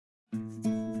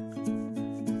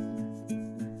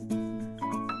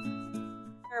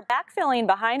Backfilling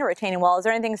behind a retaining wall, is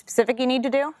there anything specific you need to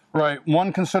do? Right.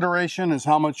 One consideration is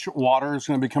how much water is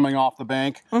going to be coming off the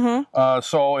bank.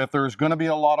 So if there's going to be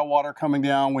a lot of water coming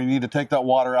down, we need to take that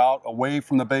water out away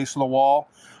from the base of the wall.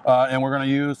 And we're going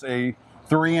to use a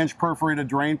 3-inch perforated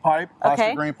drain pipe,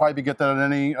 plastic drain pipe. You get that at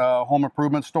any home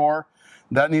improvement store.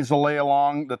 That needs to lay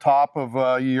along the top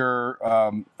of your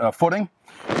footing.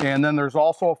 And then there's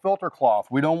also a filter cloth.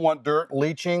 We don't want dirt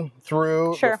leaching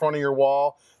through the front of your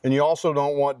wall. And you also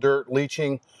don't want dirt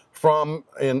leaching from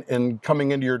and coming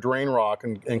into your drain rock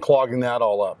and clogging that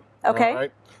all up. Okay. All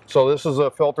right? So this is a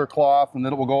filter cloth, and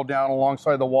then it will go down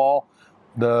alongside the wall.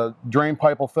 The drain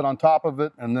pipe will fit on top of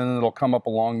it, and then it'll come up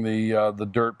along the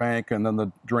dirt bank, and then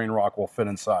the drain rock will fit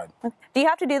inside. Do you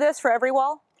have to do this for every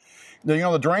wall? You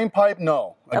know, the drain pipe,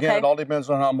 no. Again, it all depends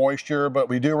on how moisture, but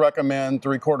we do recommend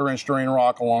 3/4 inch drain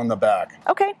rock along the back.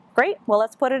 Okay, great. Well,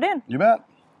 let's put it in. You bet.